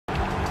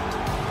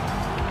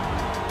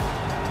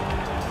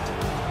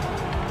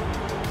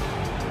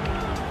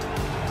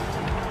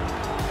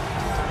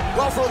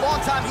for a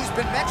long time, he's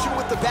been mentioned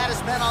with the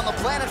baddest men on the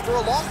planet. For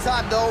a long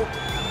time, though,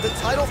 the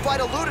title fight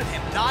eluded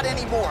him. Not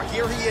anymore.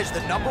 Here he is, the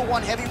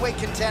 #1 heavyweight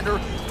contender,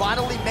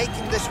 finally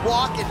making this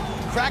walk and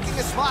cracking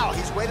a smile.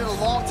 He's waited a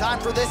long time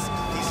for this.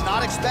 He's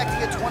not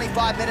expecting a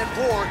 25-minute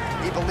war.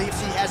 He believes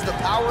he has the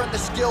power and the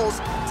skills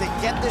to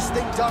get this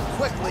thing done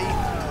quickly.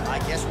 I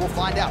guess we'll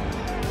find out.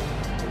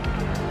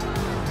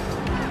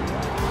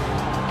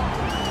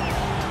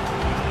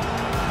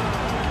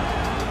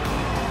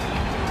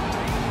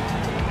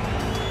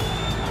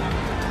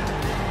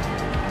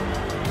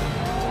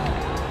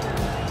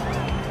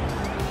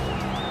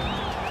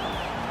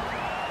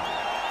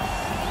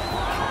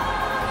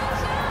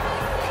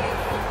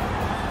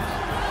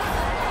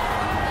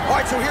 All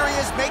right, so here he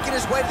is making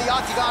his way to the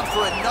octagon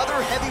for another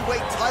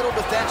heavyweight title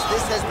defense.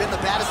 This has been the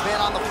baddest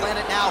man on the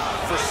planet now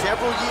for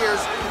several years,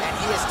 and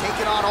he has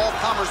taken on all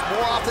comers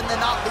more often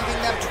than not, leaving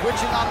them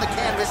twitching on the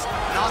canvas.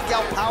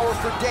 Knockout power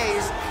for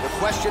days. The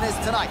question is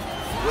tonight,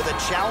 with a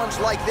challenge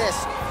like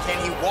this, can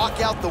he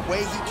walk out the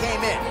way he came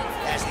in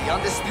as the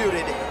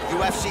undisputed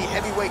UFC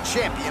heavyweight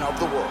champion of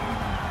the world?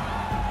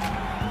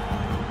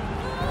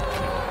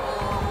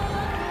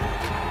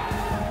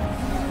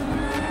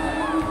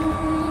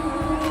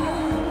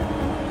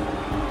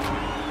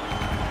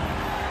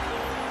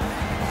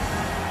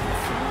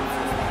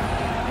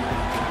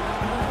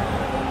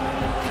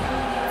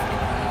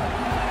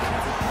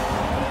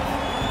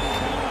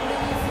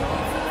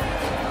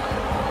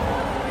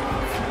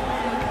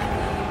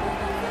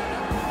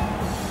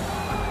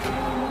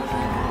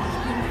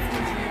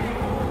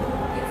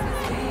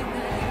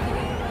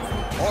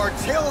 Our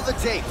tale of the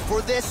tape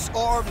for this,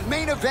 our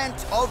main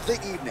event of the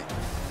evening.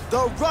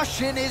 The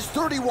Russian is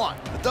 31,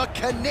 the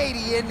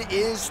Canadian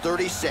is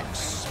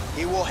 36.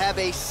 He will have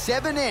a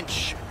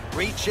 7-inch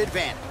reach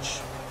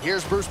advantage.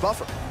 Here's Bruce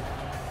Buffer.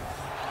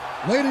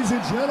 Ladies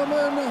and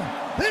gentlemen,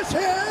 this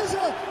is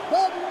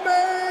the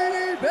main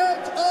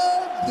event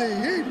of the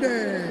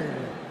evening.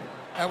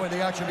 And when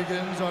the action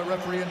begins, our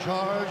referee in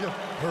charge,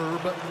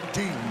 Herb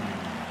Dean.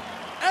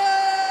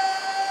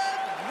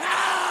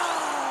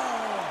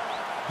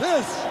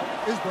 This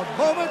is the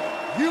moment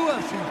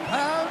UFC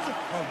fans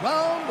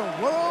around the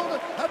world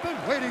have been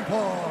waiting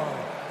for.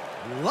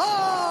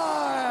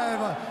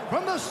 Live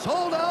from the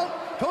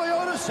sold-out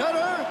Toyota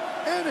Center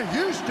in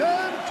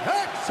Houston,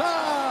 Texas.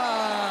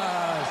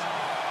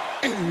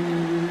 It's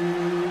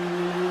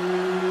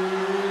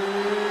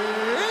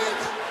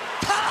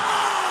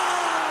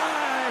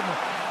time!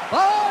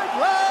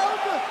 5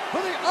 rounds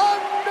for the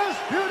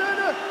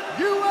undisputed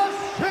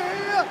UFC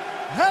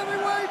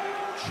Heavyweight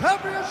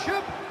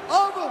Championship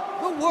of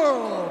the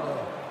world.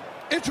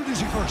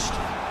 Introducing first,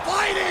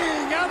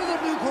 fighting out of the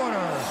blue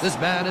corner. This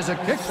man is a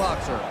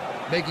kickboxer,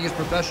 making his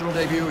professional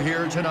debut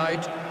here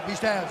tonight. He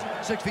stands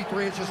 6 feet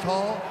 3 inches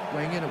tall,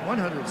 weighing in at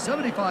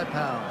 175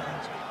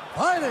 pounds.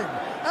 Fighting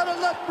out of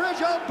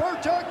Lethbridge,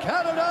 Alberta,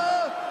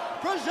 Canada,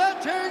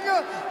 presenting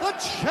the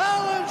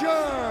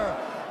challenger,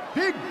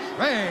 Big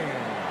Train.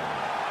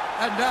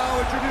 And now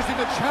introducing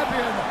the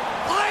champion,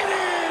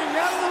 fighting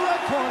out of the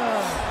red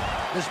corner.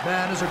 This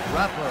man is a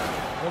grappler,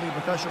 holding a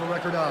professional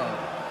record of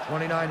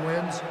 29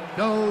 wins,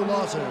 no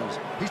losses.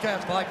 He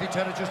stands 5 feet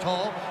 10 inches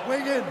tall,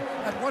 weighing in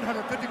at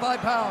 155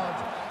 pounds.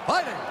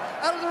 Fighting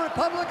out of the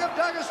Republic of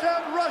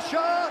Dagestan,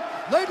 Russia,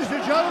 ladies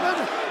and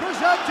gentlemen,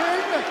 presenting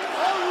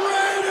a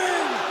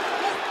reigning,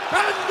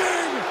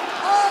 defending,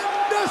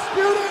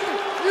 undisputed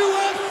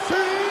UFC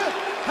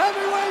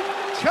heavyweight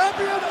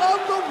champion of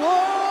the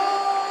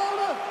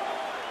world,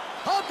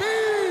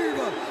 Khabib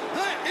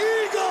the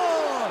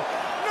Eagle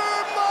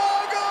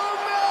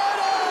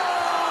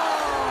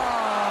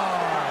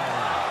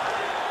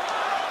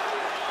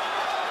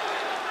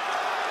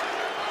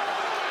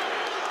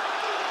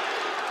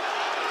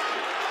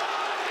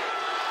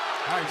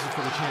This is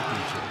for the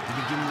championship. You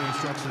can give me your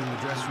instructions in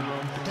the dressing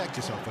room. Protect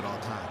yourself at all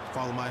times.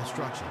 Follow my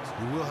instructions.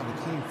 We will have a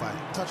clean fight.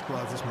 Touch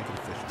gloves. Let's make it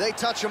official. They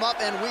touch him up,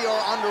 and we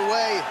are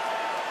underway.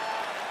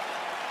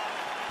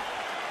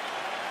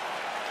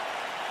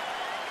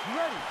 You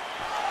ready?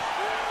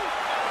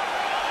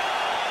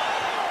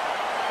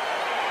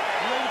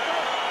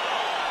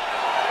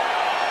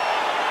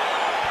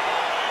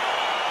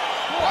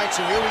 All right,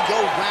 so here we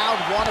go, round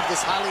 1 of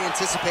this highly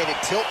anticipated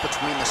tilt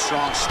between the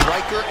strong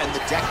striker and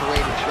the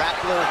decorated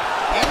grappler.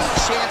 Any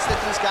chance that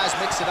these guys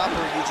mix it up,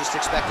 or are you just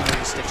expecting them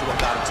to stick to what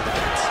got them to the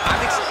fence?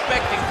 I'm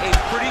expecting a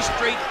pretty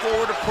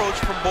straightforward approach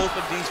from both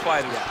of these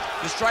fighters.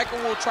 The striker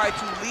will try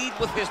to lead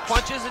with his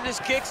punches and his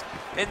kicks,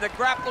 and the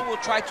grappler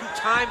will try to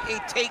time a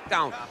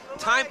takedown,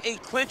 time a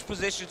clinch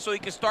position so he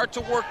can start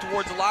to work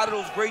towards a lot of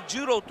those great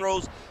judo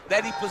throws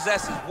that he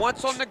possesses.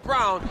 Once on the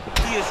ground,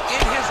 he is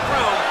in his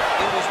realm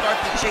and will start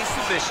to chase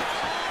submission.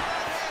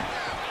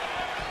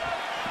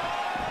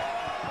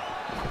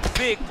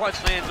 Big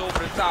punch lands over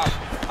the top.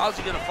 How's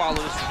he gonna follow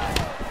this?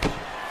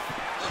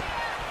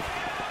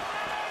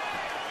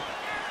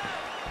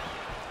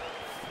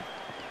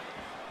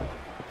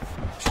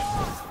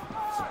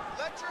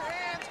 Let your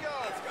hands go.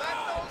 Let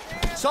those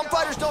hands Some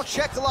fighters don't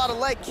check a lot of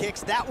leg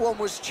kicks. That one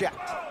was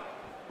checked.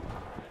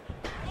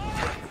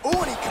 Ooh,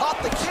 and he caught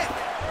the kick.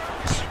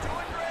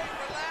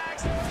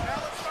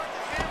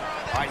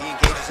 All right, he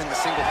engages in the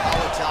single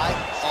collar tie.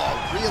 Oh,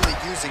 really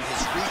using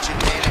his reach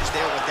advantage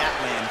there with that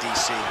land,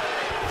 DC.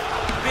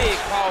 Big,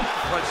 powerful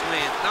punch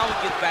lands. Now he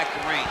gets back to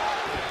range.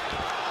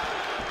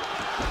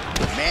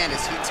 Man,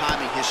 is he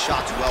timing his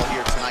shots well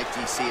here tonight,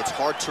 DC. It's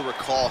hard to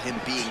recall him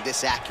being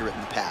this accurate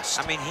in the past.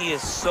 I mean, he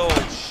is so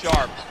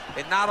sharp.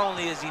 And not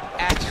only is he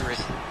accurate,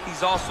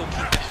 he's also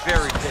keeping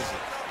very busy.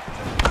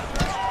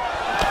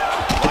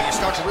 Well, you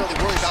start to really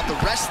worry about the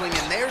wrestling,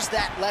 and there's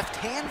that left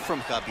hand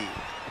from Khabib.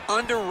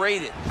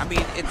 Underrated. I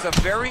mean, it's a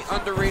very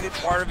underrated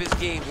part of his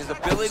game, his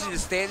ability to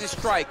stand and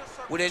strike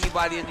with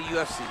anybody in the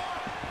UFC.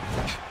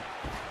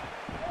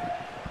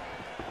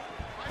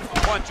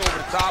 Punch over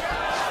the top.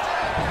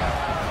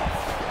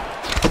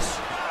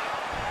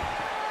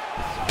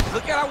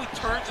 Look at how he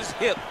turns his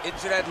hip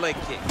into that leg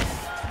kick.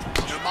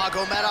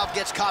 Nurmagomedov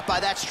gets caught by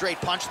that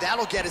straight punch.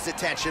 That'll get his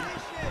attention.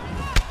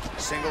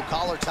 Single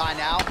collar tie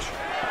now.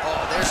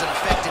 Oh, there's an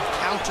effective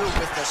counter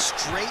with a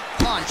straight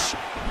punch.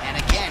 And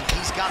again,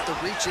 he's got the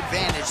reach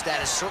advantage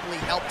that has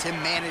certainly helped him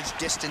manage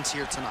distance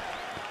here tonight.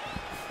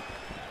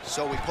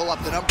 So we pull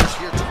up the numbers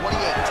here. 28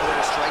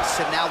 total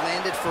strikes have now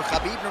landed for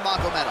Khabib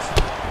Nurmagomedov.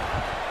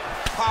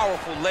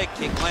 Powerful leg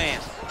kick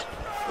lands.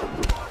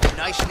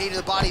 Nice knee to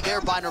the body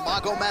there by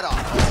Nurmagomedov.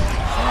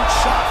 Huge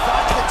shot,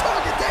 finds the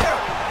target there.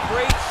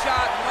 Great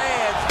shot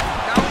lands.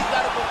 Now he's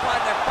got to go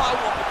find that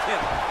follow-up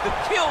attempt. The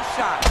kill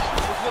shot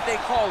is what they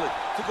call it,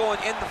 to go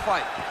and end the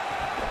fight.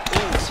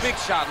 Ooh, big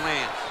shot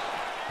lands.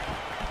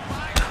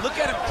 Look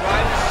at him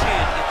drive his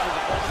shin into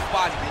the opponent's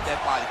body with that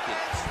body kick.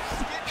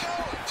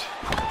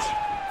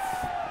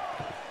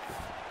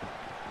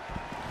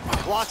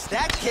 Blocks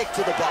that kick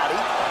to the body.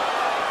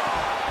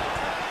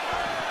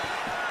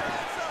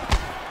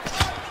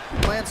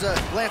 Lands a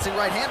glancing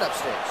right hand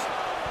upstairs.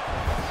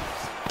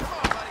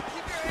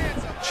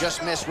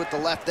 Just missed with the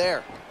left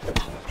there.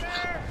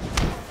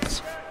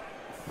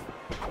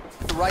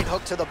 The right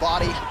hook to the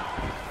body.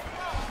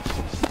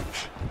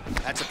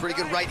 That's a pretty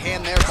good right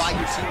hand there by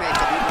your teammate,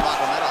 Khabib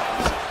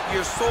Nurmagomedov.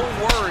 You're so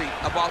worried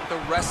about the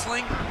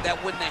wrestling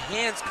that when the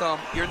hands come,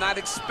 you're not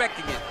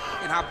expecting it.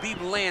 And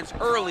Khabib lands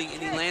early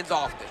and he lands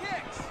often.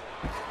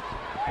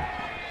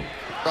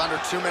 Under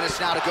 2 minutes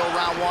now to go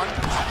round one.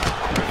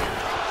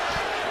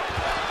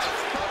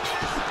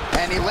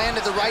 And he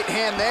landed the right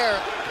hand there.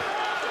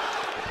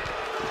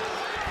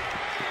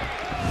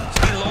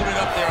 He loaded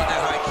up there on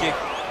that high kick.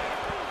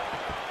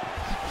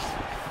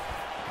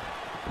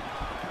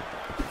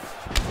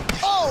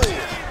 Oh!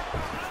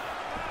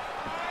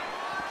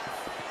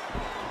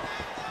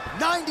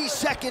 90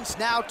 seconds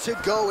now to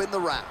go in the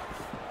round.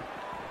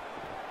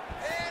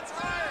 Hands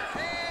higher,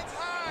 hands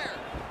higher.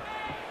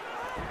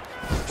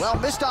 Well,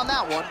 missed on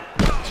that one.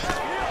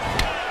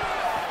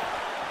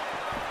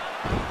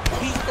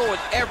 He's throwing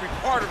every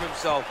part of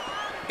himself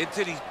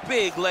into these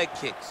big leg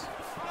kicks.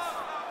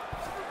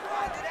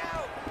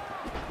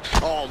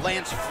 Oh,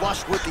 lands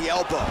flush with the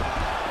elbow.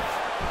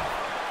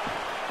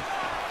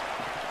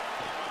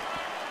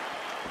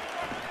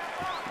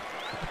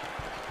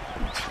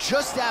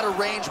 Just out of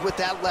range with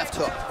that left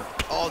hook.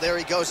 Oh, there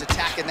he goes,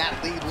 attacking that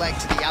lead leg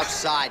to the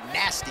outside.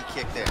 Nasty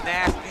kick there.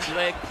 Nasty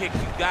leg kick.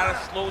 You gotta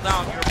slow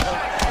down your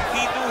opponent.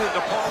 He knew his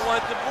opponent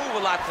wanted to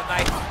move a lot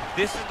tonight.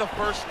 This is the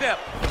first step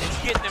in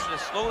getting him to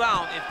slow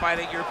down and fight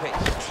at your pace.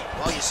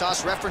 Well, you saw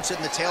us reference it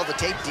in the tail of the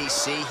tape,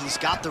 DC. He's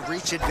got the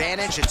reach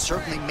advantage and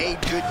certainly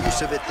made good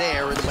use of it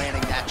there in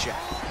landing that jab.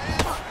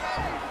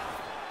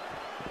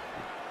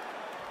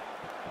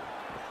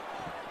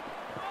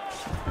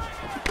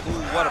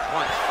 Ooh, what a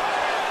punch.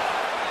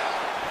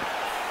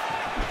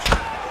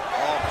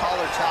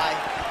 Tie.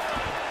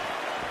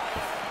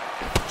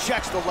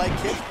 Checks the leg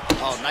kick.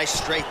 Oh, nice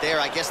straight there.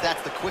 I guess that's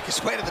the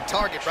quickest way to the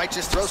target, right?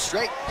 Just throw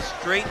straight.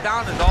 Straight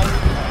down is always.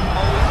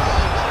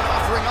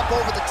 Offering up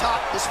over the top.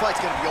 This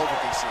fight's going to be over,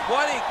 DC.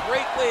 What a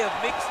great way of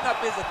mixing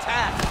up his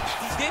attack.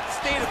 He didn't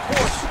stay the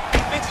course. He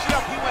mixed it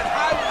up. He went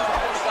high with his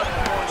opponent, started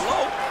going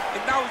low,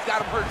 and now he's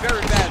got him hurt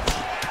very badly.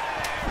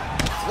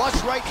 Flush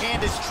right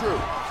hand is true.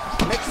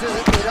 Mixes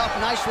it up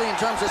nicely in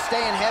terms of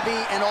staying heavy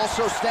and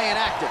also staying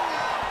active.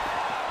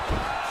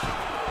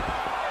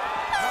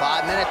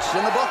 5 minutes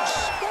in the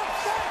books.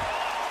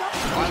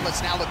 All right,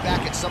 let's now look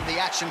back at some of the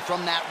action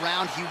from that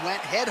round. He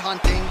went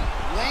headhunting,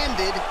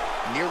 landed,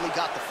 nearly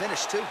got the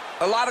finish too.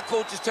 A lot of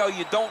coaches tell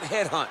you don't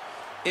headhunt.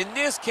 In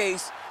this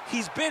case,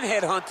 he's been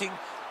headhunting,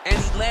 and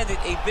he landed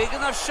a big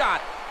enough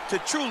shot to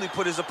truly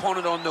put his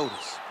opponent on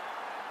notice.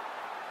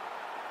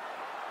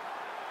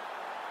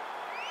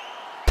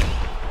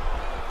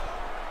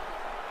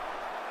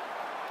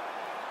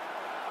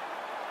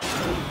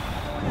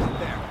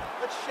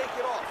 Let's shake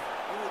it off.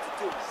 You need to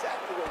do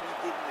exactly what we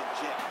did in the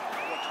gym.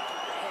 I want you to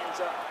keep your hands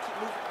up, keep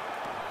moving.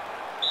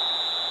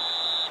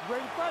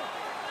 Ready to fight?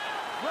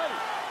 Ready.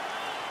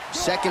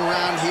 Second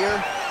round here.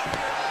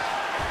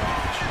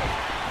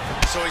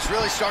 So he's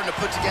really starting to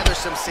put together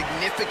some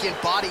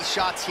significant body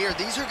shots here.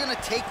 These are going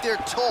to take their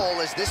toll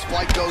as this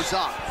fight goes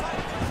on.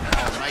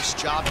 Oh, nice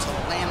job to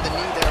land the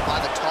knee there by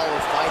the taller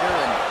fighter,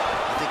 and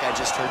I think I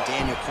just heard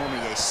Daniel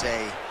Cormier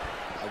say,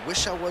 I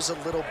wish I was a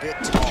little bit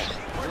taller.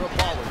 You're a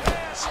baller,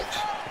 guys.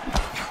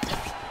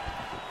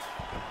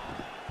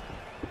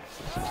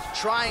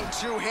 Trying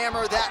to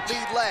hammer that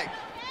lead leg.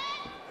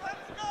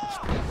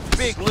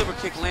 Big liver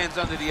kick lands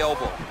under the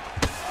elbow.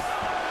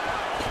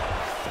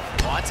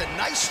 Oh, it's a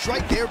nice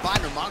strike there by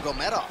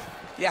Nurmagomedov.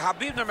 Yeah,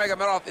 Khabib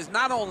Nurmagomedov is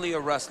not only a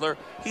wrestler,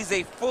 he's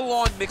a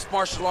full-on mixed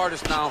martial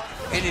artist now,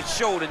 and it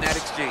showed in that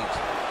exchange.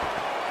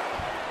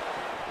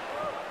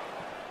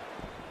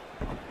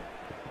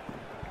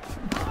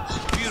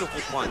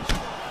 Beautiful punch.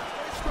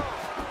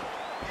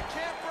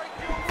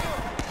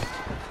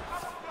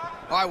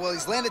 All right, well,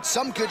 he's landed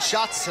some good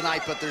shots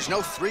tonight, but there's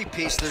no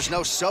three-piece, there's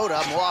no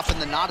soda. More often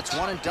than not, it's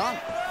one and done.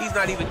 He's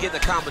not even getting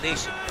a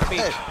combination. I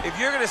mean, if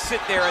you're gonna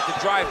sit there at the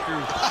drive-thru,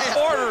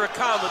 order a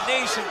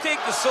combination, take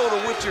the soda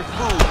with your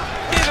food,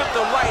 give him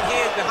the right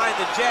hand behind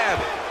the jab,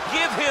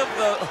 give him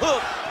the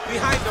hook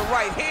behind the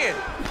right hand,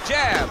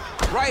 jab,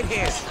 right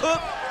hand,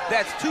 hook.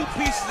 That's 2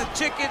 pieces of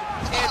chicken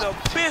and a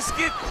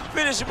biscuit.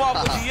 Finish him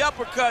off with the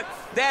uppercut.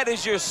 That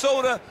is your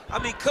soda. I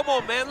mean, come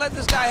on, man, let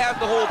this guy have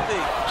the whole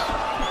thing.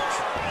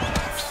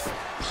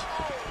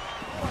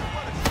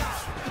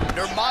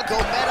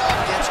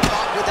 Nurmagomedov gets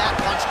caught with that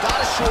punch.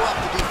 Gotta shore up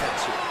the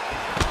defense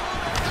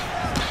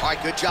here. All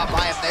right, good job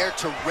by him there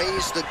to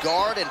raise the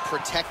guard and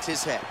protect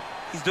his head.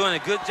 He's doing a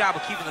good job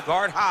of keeping the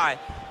guard high,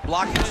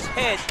 blocking his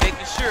head,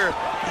 making sure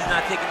he's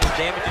not taking those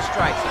damaging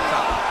strikes on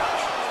top.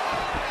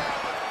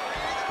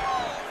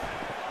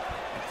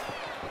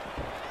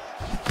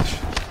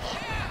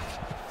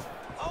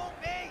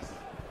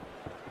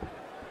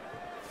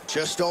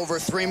 Just over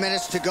 3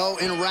 minutes to go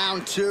in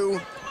round 2.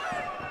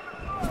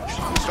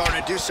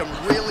 Starting to do some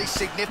really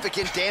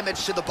significant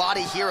damage to the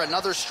body here.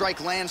 Another strike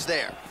lands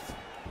there.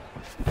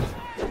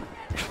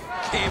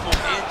 Came on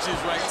inches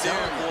right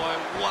there, boy.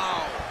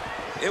 Wow.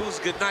 It was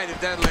good night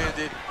if that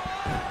landed.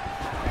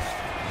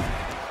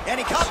 And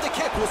he caught the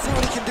kick. We'll see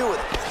what he can do with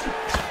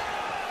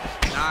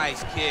it.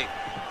 Nice kick.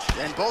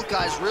 And both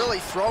guys really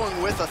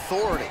throwing with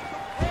authority.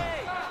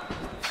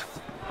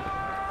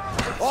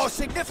 Oh,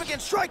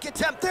 significant strike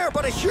attempt there,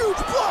 but a huge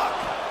block.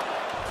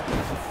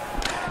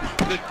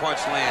 Good punch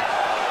land.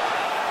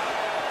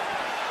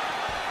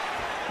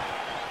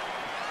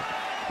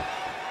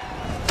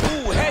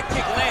 Ooh, head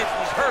kick lands,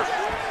 he's hurt.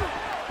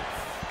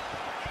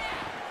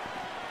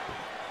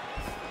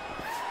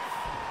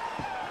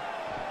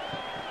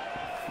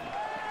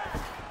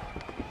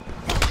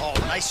 Oh,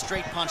 nice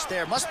straight punch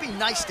there. Must be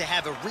nice to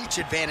have a reach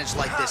advantage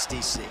like this,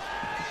 DC.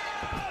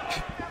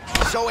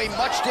 So a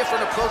much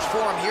different approach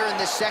for him here in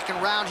this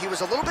second round. He was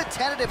a little bit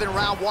tentative in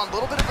round 1, a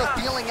little bit of a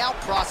feeling out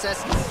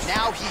process.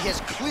 Now he has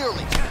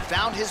clearly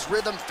found his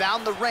rhythm,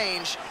 found the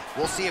range.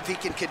 We'll see if he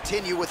can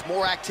continue with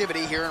more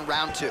activity here in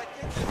round 2.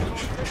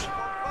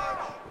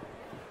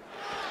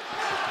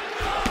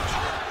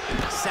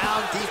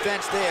 Sound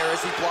defense there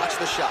as he blocks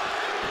the shot.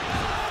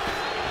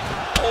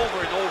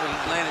 Over and over,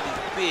 he's landing these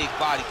big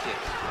body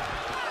kicks.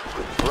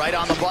 Right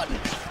on the button.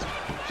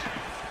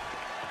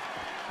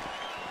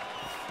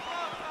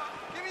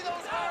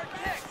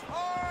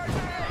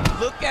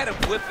 Look at him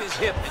whip his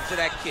hip into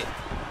that kick.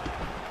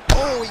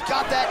 Oh, he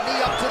got that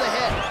knee up to the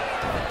head.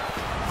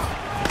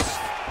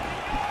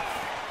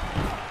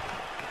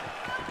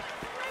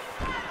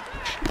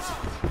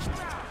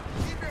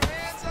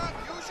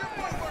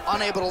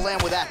 Unable to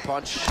land with that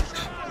punch.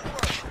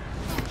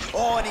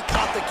 Oh, and he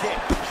caught the kick.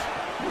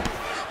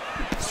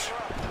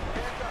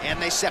 And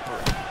they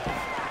separate.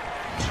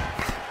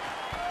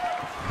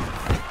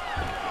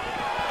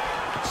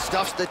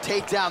 Stuffs the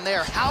takedown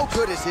there. How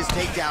good is his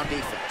takedown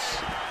defense?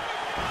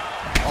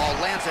 Oh,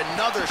 lands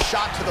another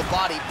shot to the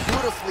body,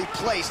 beautifully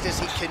placed as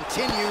he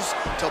continues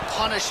to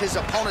punish his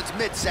opponent's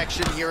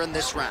midsection here in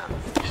this round.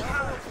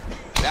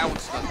 That one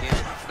snuck in.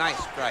 Nice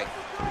strike.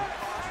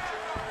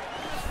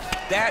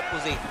 That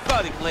was a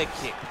thudding leg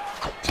kick.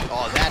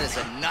 Oh, that is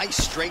a nice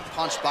straight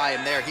punch by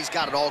him there. He's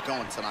got it all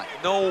going tonight.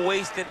 No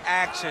wasted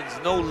actions,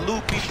 no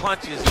loopy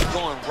punches. He's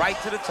going right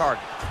to the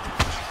target.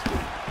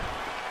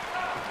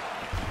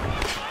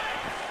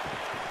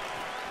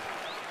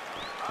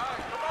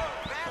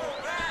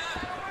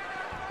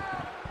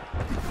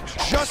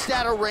 Just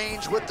out of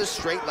range with the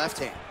straight left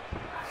hand.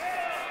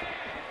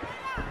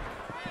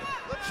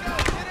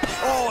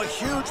 Oh, a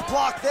huge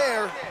block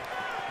there.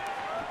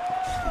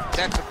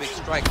 That's a big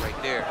strike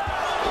right there.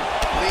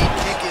 Lead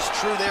kick is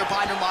true there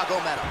by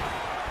Nurmagomedov.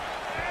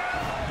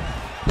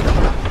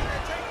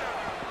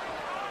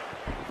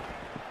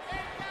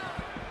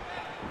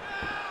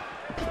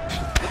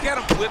 Look at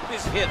him whip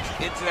his hip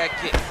into that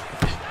kick.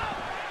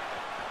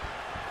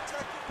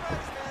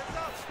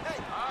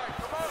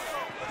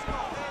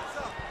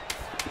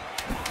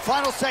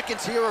 Final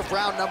seconds here of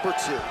round number 2.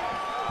 It's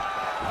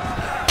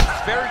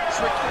very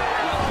tricky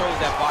when he throws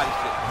that body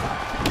kick.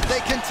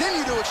 They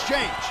continue to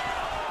exchange.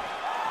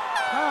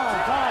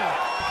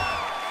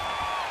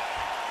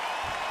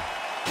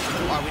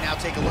 All right, we now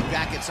take a look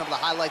back at some of the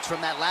highlights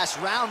from that last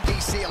round,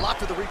 DC. A lot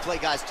for the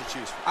replay guys to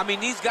choose from. I mean,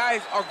 these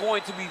guys are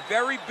going to be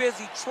very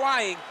busy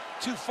trying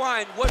to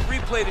find what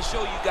replay to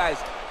show you guys.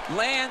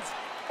 Lands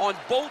on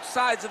both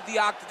sides of the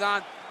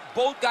octagon.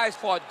 Both guys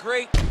fought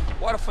great.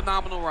 What a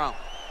phenomenal round.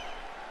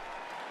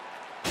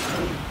 Listen,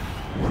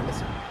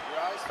 your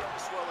eyes starting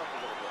to swell up a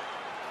little bit.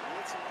 You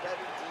need some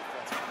better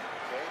defense,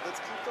 okay? Let's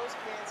keep those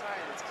hands high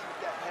and let's keep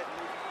that head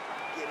moving.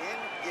 Get in,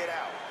 get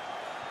out.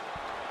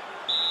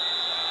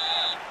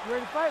 You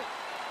ready to fight?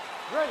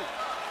 Ready.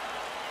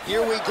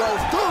 Here we go,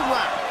 third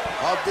round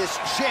of this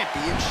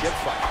championship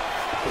fight.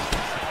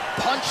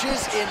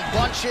 Punches in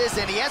bunches,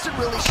 and he hasn't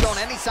really shown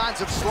any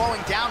signs of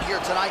slowing down here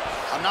tonight.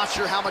 I'm not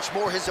sure how much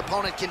more his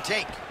opponent can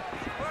take.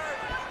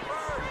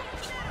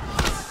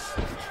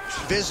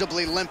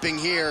 Visibly limping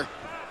here.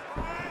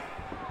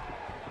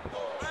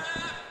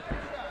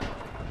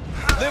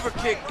 Liver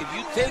kick, if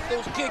you take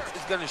those kicks,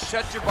 it's gonna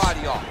shut your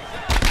body off.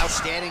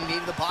 Outstanding knee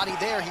to the body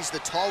there. He's the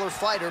taller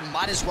fighter.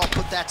 Might as well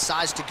put that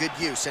size to good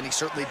use, and he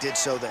certainly did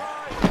so there.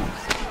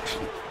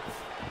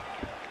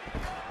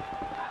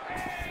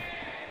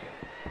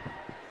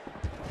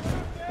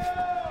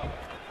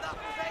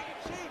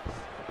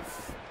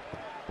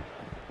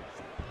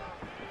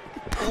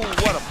 Ooh,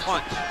 what a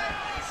punch.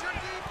 Use your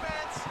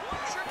defense.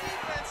 Use your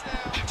defense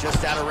now.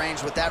 Just out of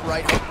range with that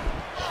right hook.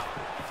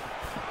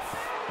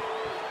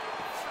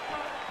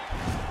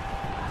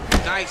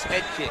 Nice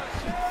head kick.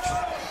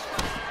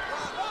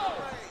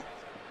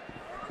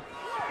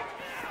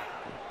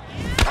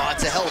 Oh,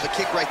 that's a hell of a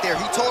kick right there.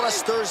 He told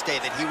us Thursday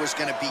that he was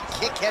going to be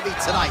kick heavy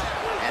tonight,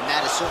 and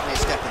that is certainly a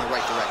step in the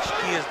right direction.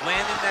 He is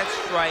landing that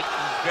strike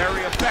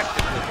very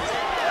effectively.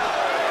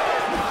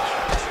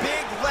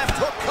 Big left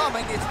hook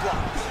coming, it's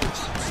blocked.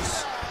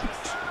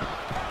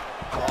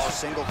 Oh,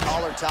 single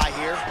collar tie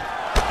here.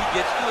 He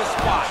gets to a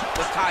spot,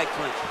 the tie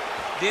clinch.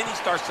 Then he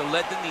starts to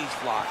let the knees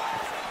fly.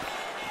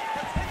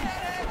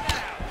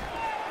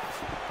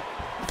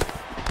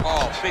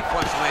 Oh, big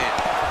punch land.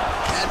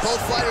 And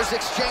both fighters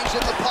exchange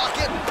in the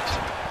pocket.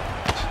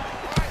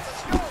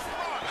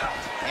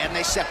 And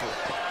they separate.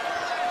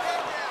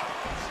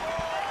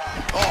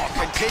 Oh,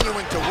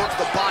 continuing to work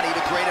the body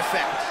to great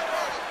effect.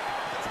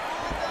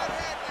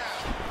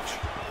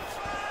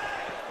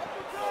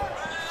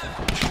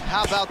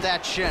 How about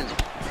that shin?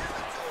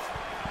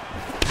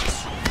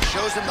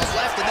 Shows him the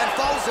left and then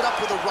follows it up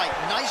with a right.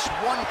 Nice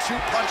 1-2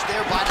 punch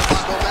there by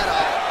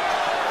Nurmagomedov.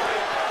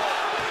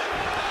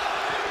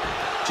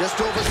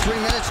 Just over 3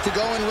 minutes to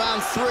go in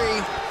round 3.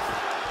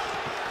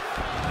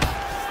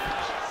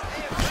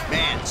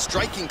 Man,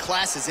 striking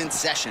class is in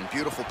session.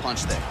 Beautiful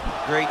punch there.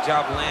 Great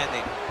job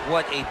landing.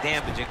 What a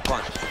damaging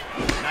punch.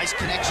 Nice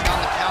connection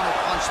on the counter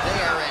punch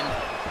there, and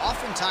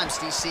oftentimes,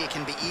 DC, it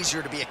can be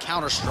easier to be a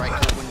counter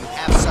striker when you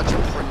have such a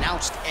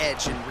pronounced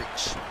edge and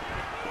reach.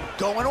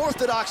 Going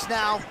orthodox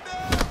now.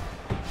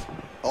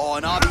 Oh,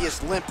 an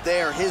obvious limp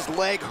there. His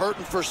leg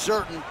hurting for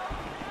certain.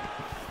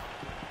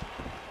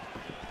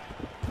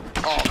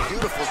 Oh,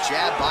 beautiful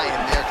jab by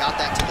him there. Got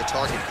that to the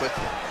target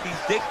quickly. He's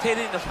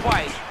dictating the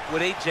fight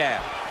with a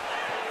jab.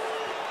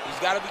 He's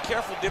got to be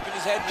careful dipping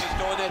his head when he's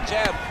throwing that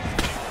jab.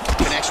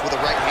 Connects with a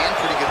right hand.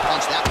 Pretty good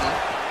punch, that one.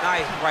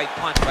 Nice right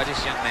punch by this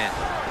young man.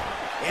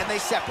 And they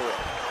separate.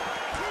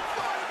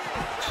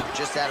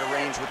 Just out of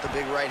range with the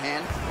big right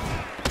hand.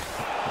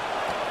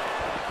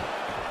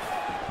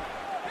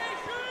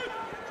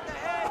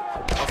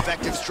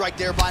 Effective strike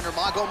there by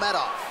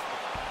Nurmagomedov.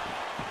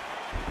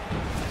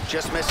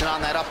 Just missing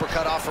on that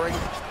uppercut offering.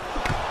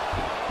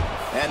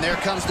 And there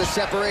comes the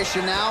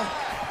separation now.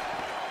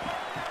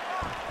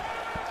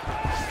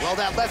 Well,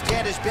 that left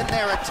hand has been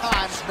there at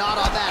times, not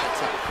on that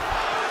attempt.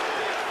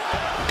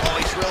 Oh,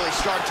 he's really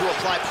starting to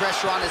apply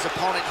pressure on his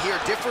opponent here.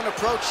 Different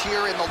approach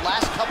here in the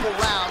last couple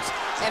rounds,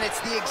 and it's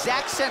the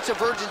exact sense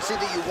of urgency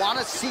that you want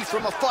to see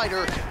from a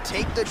fighter.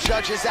 Take the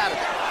judges out of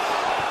it.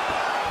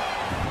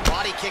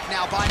 Body kick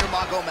now by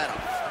Nurmagomedov.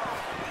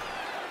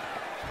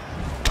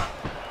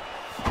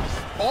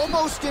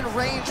 Almost in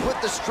range with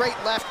the straight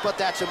left, but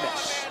that's a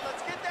miss.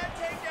 Let's get that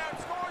takedown,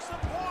 score some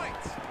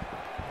points.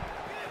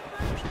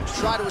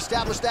 Try to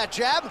establish that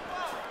jab.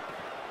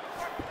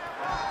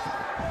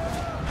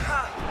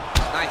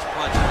 Nice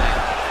punch, man.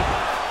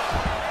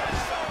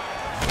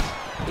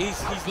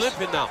 He's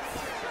limping now.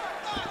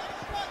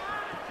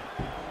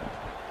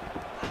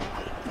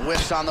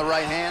 Whiffs on the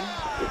right hand.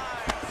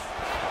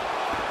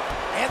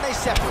 And they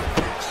separate.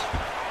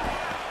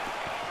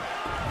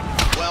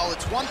 Well,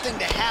 it's one thing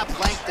to have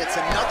length, it's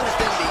another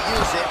thing to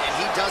use it, and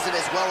he does it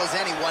as well as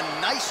anyone.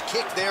 Nice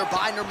kick there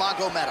by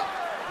Nurmagomedov.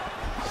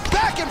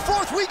 Back and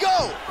forth we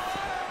go!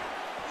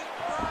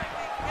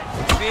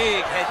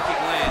 Big head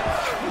kick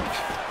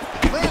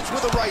lands. Lands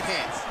with a right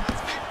hand.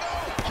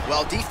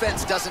 Well,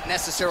 defense doesn't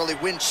necessarily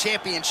win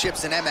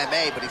championships in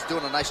MMA, but he's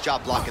doing a nice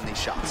job blocking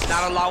these shots.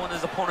 Not allowing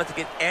his opponent to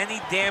get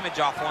any damage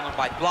off on him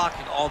by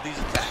blocking all these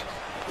attacks.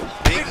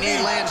 Big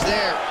knee lands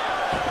there.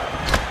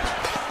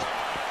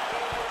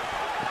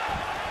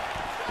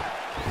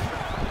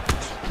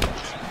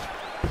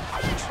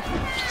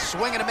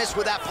 Swing and a miss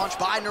with that punch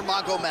by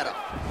Nurmagomedov.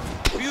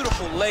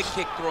 Beautiful leg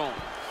kick thrown.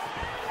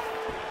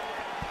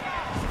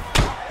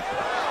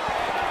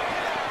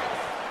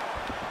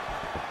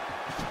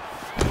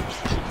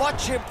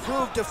 much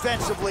improved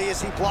defensively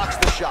as he blocks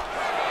the shot.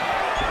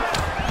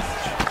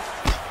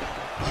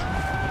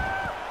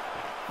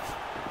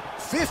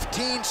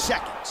 "15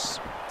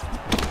 seconds.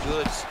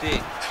 Good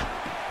stick.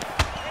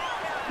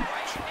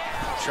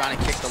 Trying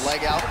to kick the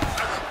leg out.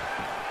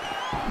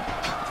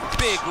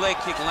 Big leg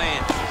kick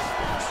lands.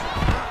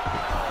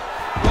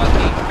 What a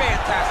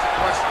fantastic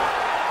wrestler.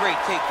 Great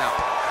takedown.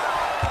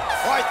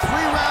 All right,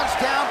 3 rounds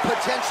down,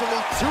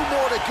 potentially 2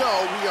 more to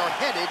go. We are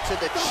headed to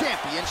the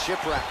championship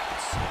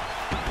rounds.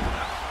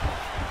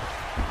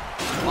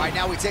 All right,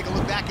 now we take a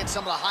look back at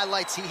some of the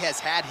highlights. He has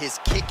had his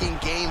kicking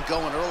game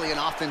going early and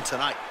often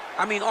tonight.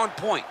 I mean, on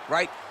point,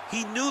 right?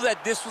 He knew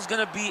that this was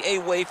going to be a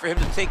way for him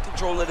to take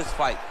control of this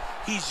fight.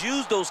 He's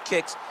used those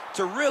kicks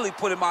to really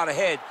put him out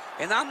ahead,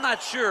 and I'm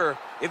not sure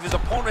if his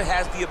opponent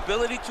has the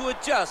ability to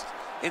adjust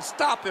and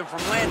stop him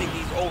from landing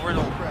these over and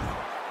over.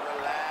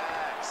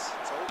 Relax.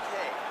 It's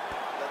okay.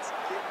 Let's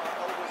get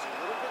our elbows a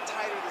little bit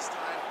tighter this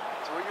time.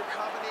 Throw your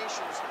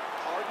combinations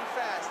hard and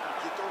fast and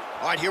get those.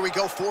 All right, here we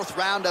go, 4th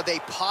round of a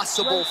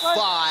possible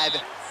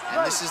 5.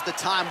 And this is the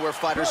time where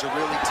fighters are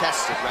really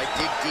tested, right?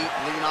 Dig deep,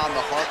 lean on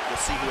the heart. We'll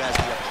see who has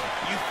the upper.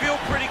 You feel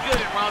pretty good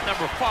in round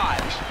number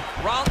 5.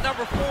 Round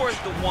number 4 is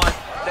the one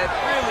that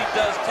really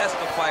does test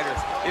the fighters.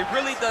 It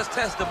really does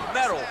test the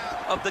mettle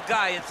of the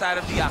guy inside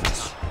of the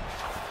octagon.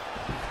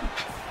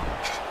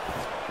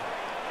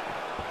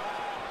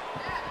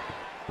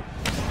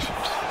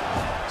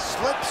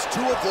 Slips to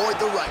avoid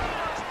the right.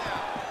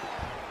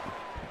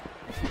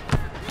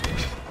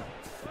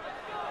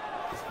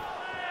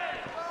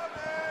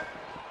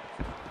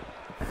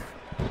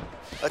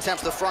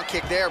 Attempts the front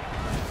kick there.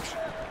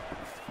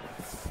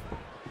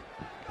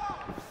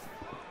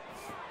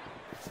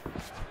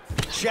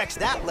 Checks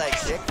that leg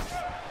kick.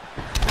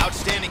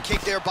 Outstanding kick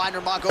there by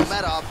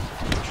Nurmagomedov.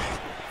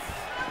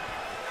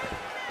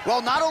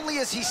 Well, not only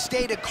has he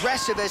stayed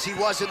aggressive as he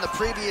was in the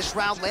previous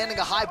round, landing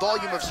a high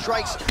volume of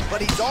strikes,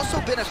 but he's also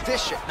been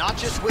efficient, not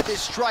just with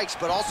his strikes,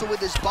 but also with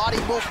his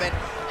body movement.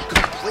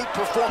 Complete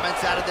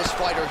performance out of this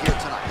fighter here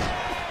tonight.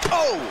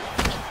 Oh!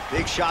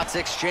 Big shots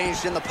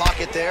exchanged in the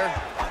pocket there.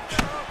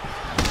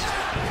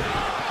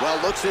 Well,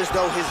 looks as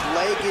though his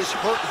leg is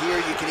hurt here.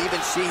 You can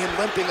even see him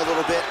limping a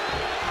little bit.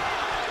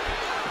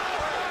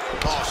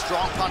 Oh,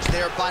 strong punch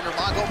there by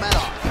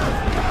Nurmagomedov.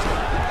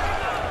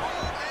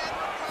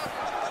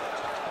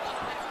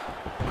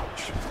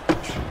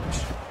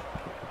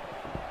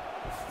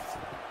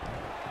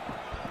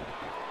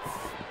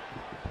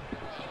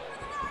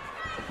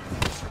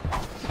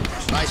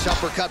 Nice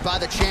uppercut by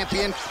the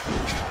champion.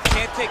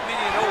 Can't take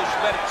many of those, you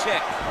better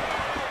check.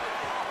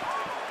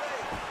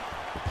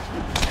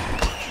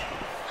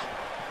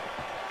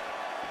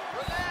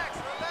 Relax.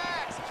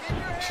 Keep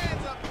your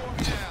hands up for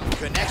me now.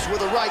 Connects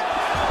with a right.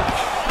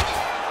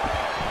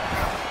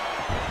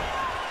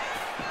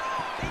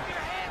 Keep your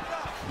hands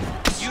up.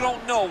 You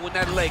don't know when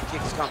that leg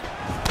kick's coming.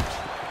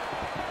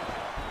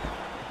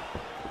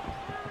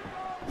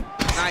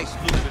 Nice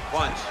movement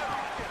punch.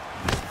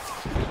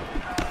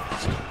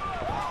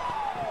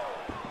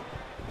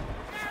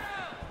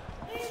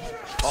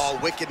 Oh,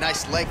 wicked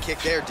nice leg kick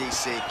there,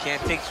 DC.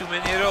 Can't take too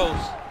many of those.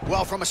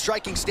 Well, from a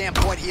striking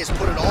standpoint, he has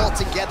put it all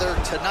together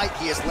tonight.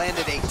 He has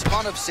landed a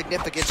ton of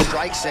significant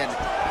strikes, and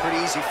pretty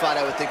easy fight,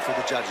 I would think, for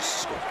the judges to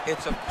score.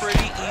 It's a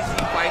pretty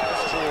easy fight to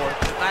score.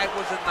 Tonight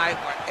was a night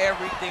where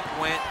everything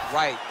went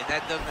right, and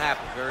that doesn't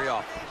happen very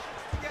often.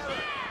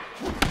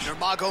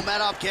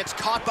 Nurmagomedov gets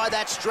caught by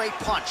that straight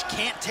punch.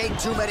 Can't take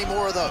too many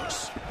more of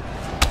those.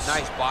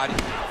 Nice body.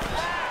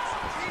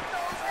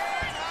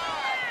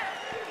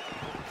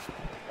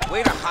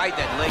 Way to hide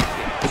that leg kick.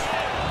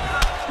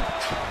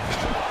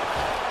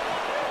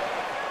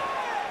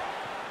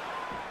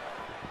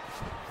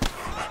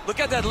 Look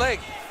at that leg.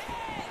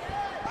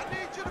 I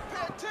need you to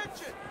pay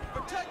attention.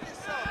 Protect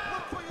yourself.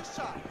 Look for your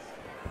shots.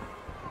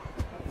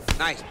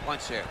 Nice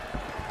punch there.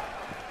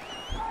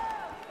 All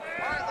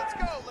right, let's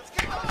go. Let's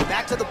get those.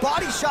 Back to the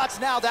body shots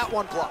now. That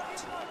one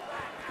blocked.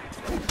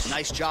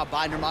 Nice job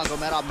by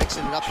Nurmagomedov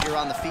mixing it up here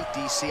on the feet,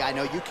 DC. I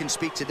know you can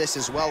speak to this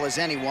as well as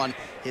anyone.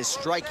 His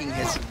striking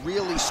has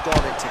really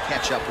started to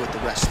catch up with the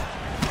wrestling.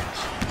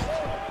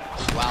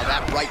 Wow,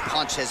 that right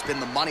punch has been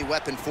the money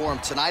weapon for him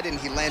tonight, and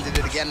he landed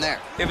it again there.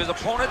 If his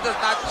opponent does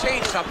not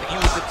change something, he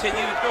will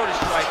continue to throw the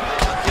strike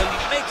until he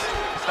makes it.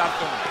 Stop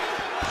throwing it.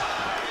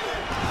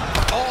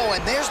 Oh,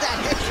 and there's that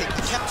head kick.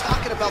 He kept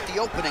talking about the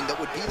opening that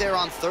would be there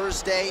on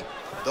Thursday.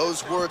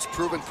 Those words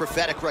proving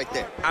prophetic right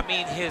there. I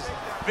mean, his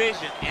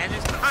vision and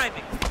his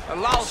timing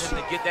allows him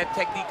to get that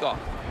technique off.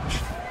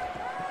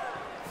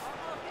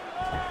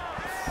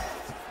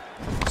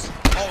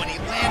 Oh, and he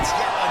lands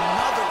yet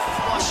another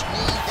flush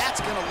knee. That's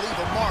going to leave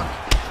a mark.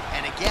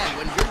 And again,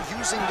 when you're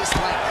using this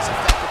length as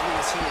effectively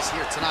as he is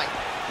here tonight,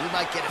 we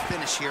might get a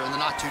finish here in the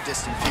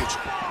not-too-distant future.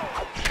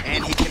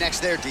 And he connects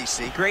there,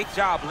 DC. Great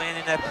job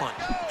landing that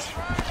punch.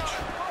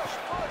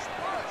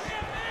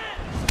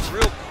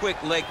 Real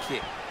quick leg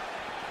kick.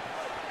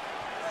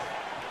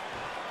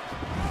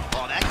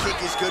 Oh, that kick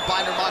is good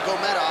by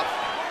Nurmagomedov.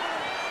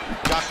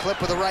 Got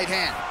clipped with the right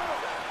hand.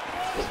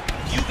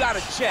 You got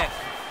to check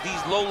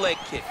these low leg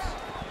kicks.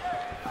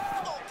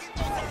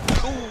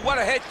 Ooh, what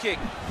a head kick.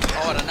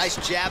 Oh, and a nice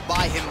jab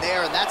by him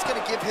there, and that's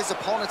going to give his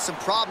opponent some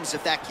problems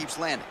if that keeps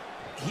landing.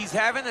 He's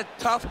having a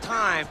tough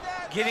time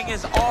getting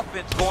his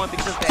offense going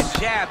because that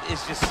jab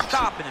is just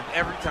stopping him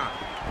every time.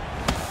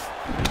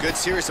 Good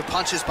series of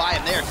punches by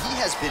him there. He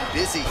has been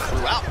busy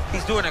throughout.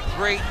 He's doing a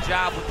great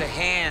job with the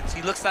hands.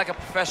 He looks like a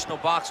professional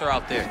boxer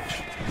out there.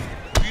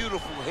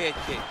 Beautiful head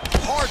kick.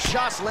 Hard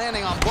shots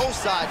landing on both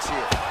sides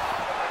here.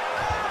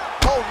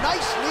 Oh,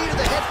 nice knee to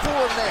the head for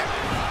him there.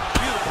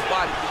 Beautiful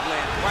body kick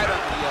landing right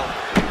under the elbow.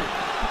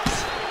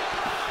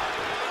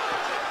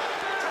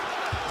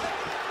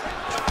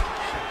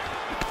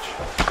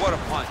 What a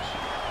punch.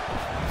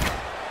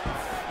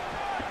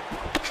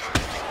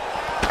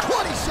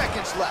 20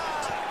 seconds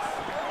left.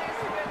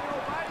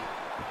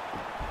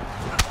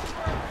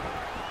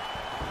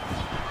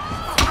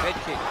 Head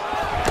kick.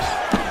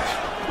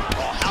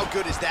 Oh, how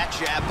good is that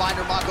jab by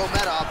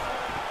Nurmagomedov?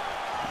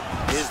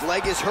 His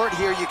leg is hurt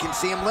here. You can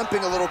see him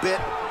limping a little bit.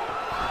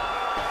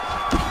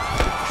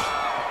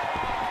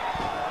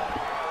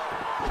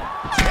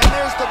 And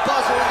there's the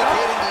buzzer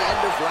indicating the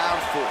end of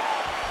round 4.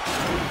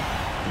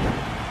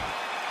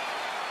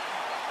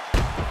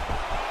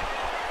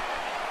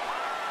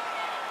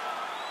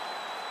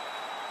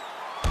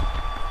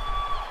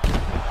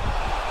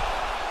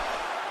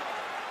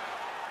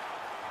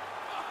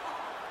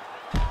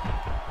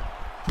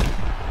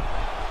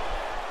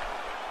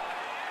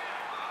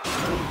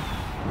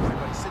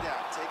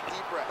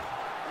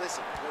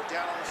 Listen, we're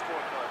down on the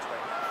scorecards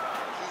right now.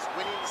 He's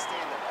winning the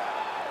stand-up battle.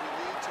 We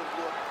need to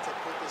look to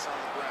put this on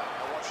the ground.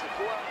 I want you to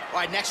go out.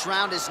 All right, next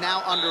round is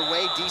now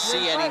underway. DC,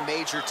 any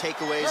major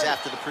takeaways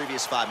after the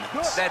previous 5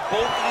 minutes? That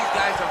both of these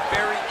guys are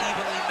very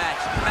evenly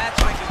matched. The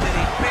matchmakers did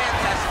a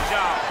fantastic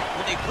job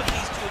when they put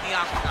these two in the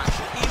octagon.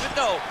 So even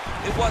though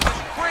it wasn't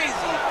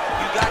crazy,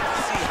 you got to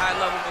see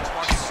high-level mixed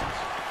martial arts.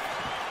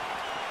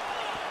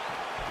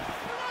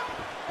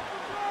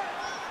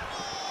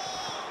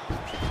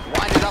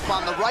 Winded up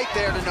on the right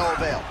there to no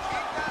avail.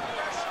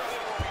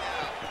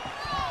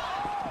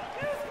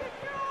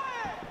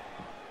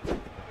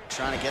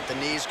 Trying to get the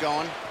knees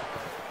going.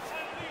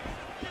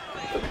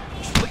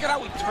 Look at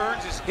how he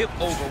turns his hip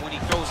over when he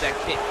throws that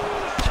kick.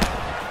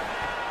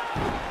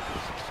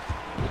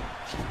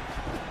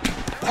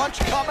 Punch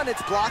coming,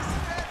 it's blocked.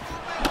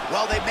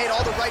 Well, they've made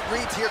all the right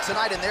reads here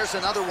tonight, and there's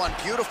another one.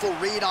 Beautiful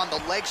read on the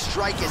leg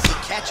strike as he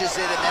catches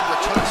it and then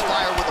returns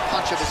fire with a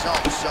punch of his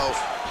own. So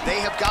they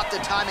have got the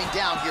timing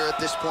down here at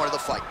this point of the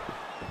fight.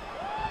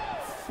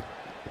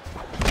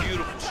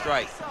 Beautiful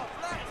strike.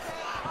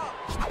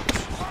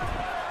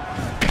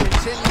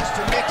 Continues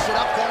to mix it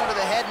up, going to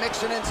the head,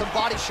 mixing in some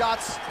body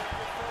shots.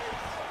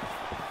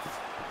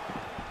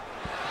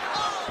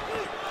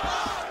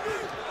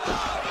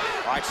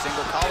 All right,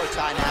 single collar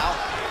tie now.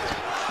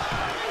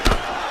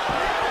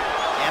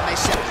 And they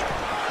set it.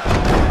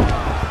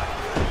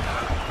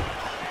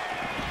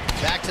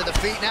 Back to the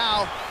feet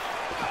now.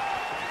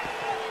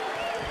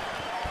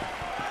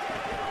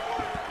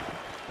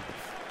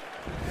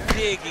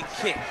 Big and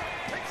kick.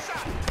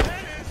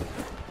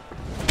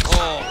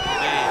 Oh,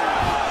 man.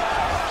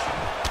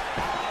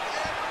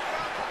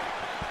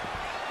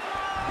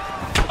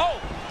 Oh,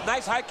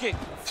 nice high kick.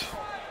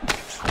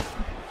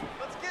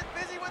 Let's get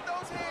busy with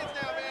those hands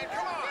now, man.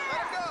 Come on,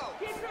 let him go.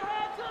 Keep your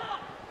hands up.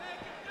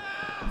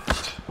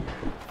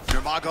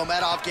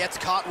 Nurmagomedov gets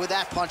caught with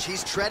that punch.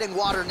 He's treading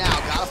water now.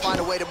 Gotta find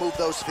a way to move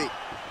those feet.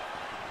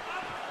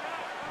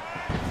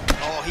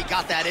 Oh, he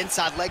got that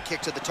inside leg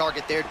kick to the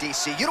target there,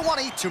 DC. You don't want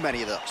to eat too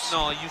many of those.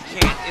 No, you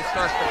can't. It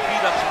starts to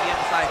beat up to the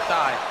inside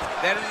thigh.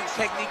 That is the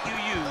technique you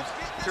use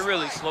to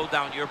really slow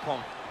down your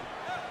opponent.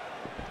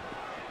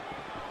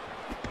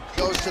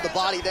 Goes to the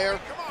body there.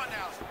 Come on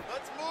now.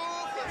 Let's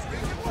move. Let's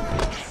reach it.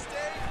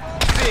 Stay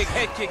focused. Big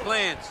head kick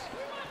lands.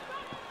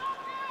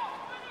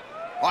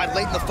 All right,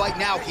 late in the fight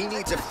now, he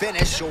needs a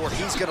finish or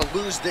he's going to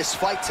lose this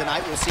fight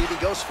tonight. We'll see if he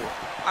goes for it.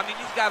 I mean,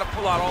 he's got to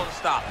pull out all the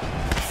stops.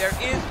 There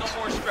is no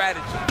more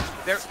strategy.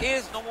 There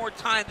is no more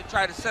time to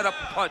try to set up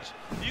a punch.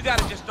 You got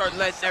to just start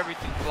letting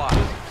everything fly.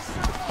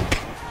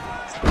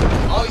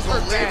 Oh, he's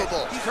hurt bad.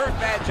 He's hurt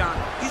bad, John.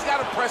 He's got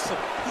to press him.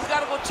 He's got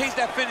to go chase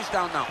that finish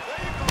down now.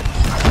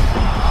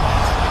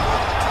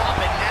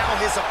 And now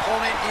his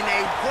opponent in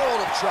a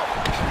world of trouble.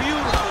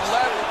 Beautiful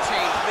level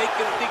change. Make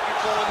him think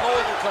you're going low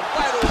and come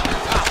right over the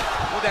top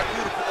with that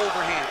beautiful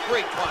overhand.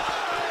 Great punch.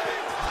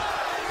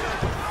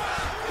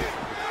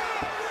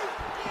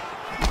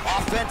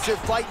 Offensive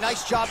fight.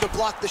 Nice job to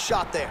block the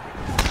shot there.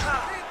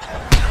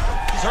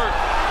 He's hurt.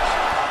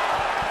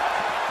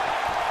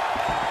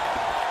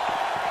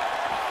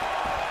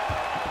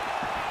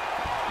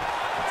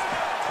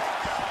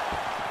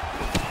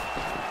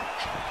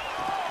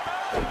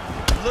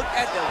 Look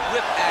at the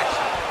whip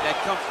action that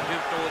comes from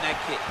him throwing that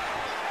kick.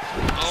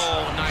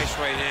 Oh, nice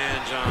right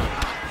hand, John.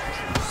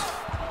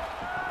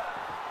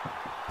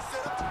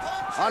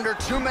 Under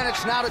 2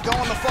 minutes now to go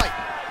in the fight.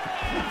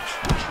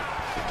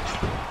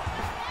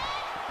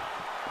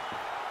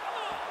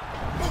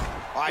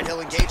 All All right,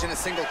 he'll engage in a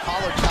single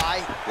collar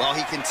tie while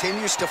he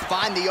continues to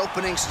find the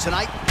openings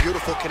tonight.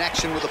 Beautiful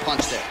connection with the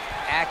punch there.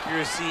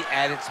 Accuracy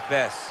at its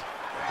best.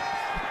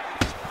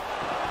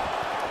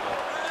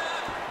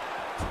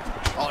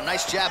 Oh,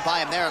 nice jab by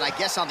him there, and I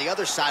guess on the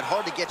other side,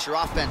 hard to get your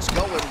offense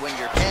going when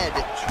your head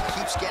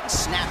keeps getting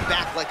snapped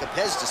back like a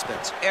Pez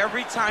dispenser.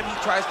 Every time he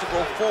tries to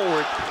go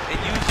forward and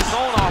use his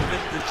own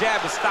offense, the jab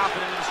is stopping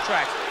him in his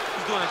tracks.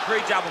 He's doing a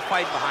great job of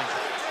fighting behind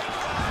him.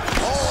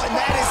 Oh, and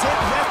that is it.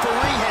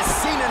 Referee has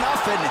seen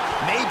enough, and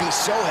maybe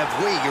so have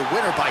we. Your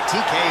winner by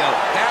TKO.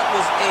 That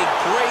was a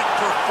great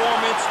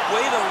performance.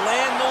 Way to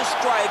land those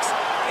strikes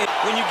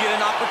when you get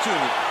an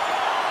opportunity.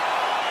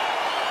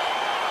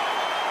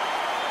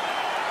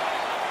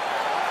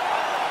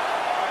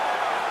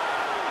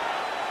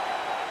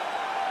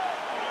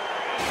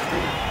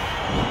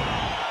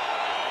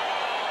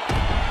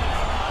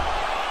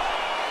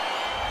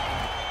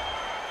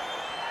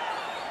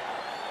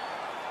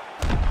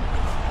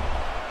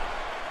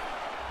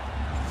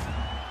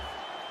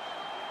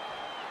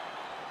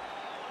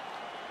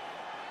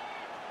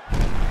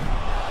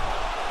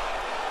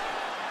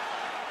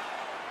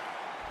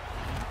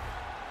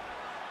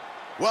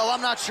 Well,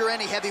 I'm not sure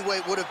any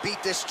heavyweight would have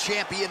beat this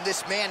champion,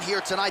 this man here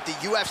tonight, the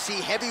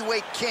UFC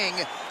heavyweight king,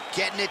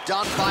 getting it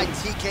done by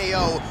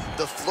TKO.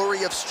 The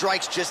flurry of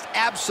strikes just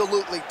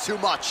absolutely too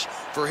much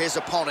for his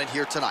opponent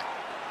here tonight.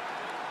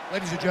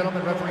 Ladies and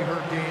gentlemen, referee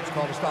Herb Dean's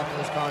called a stop to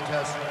this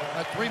contest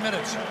at 3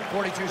 minutes,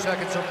 42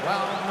 seconds of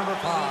round number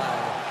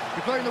 5.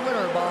 Declaring the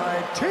winner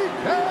by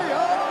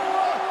TKO,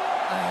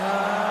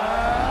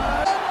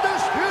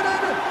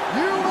 undisputed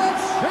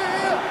UFC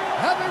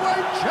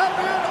heavyweight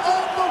champion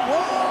of the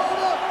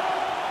world,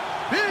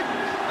 Big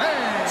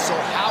Man. So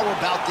how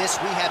about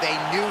this? We have a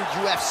new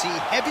UFC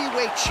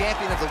heavyweight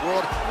champion of the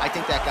world. I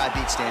think that guy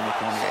beats Daniel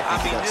Cormier. I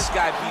mean, this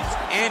guy beats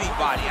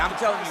anybody. I'm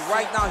telling you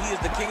right now, he is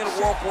the king of the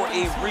world for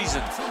a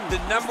reason.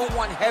 The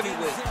 #1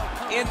 heavyweight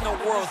in the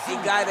world, a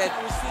guy that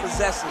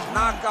possesses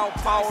knockout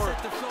power,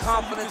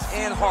 confidence,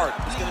 and heart.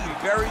 It's going to be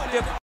very difficult.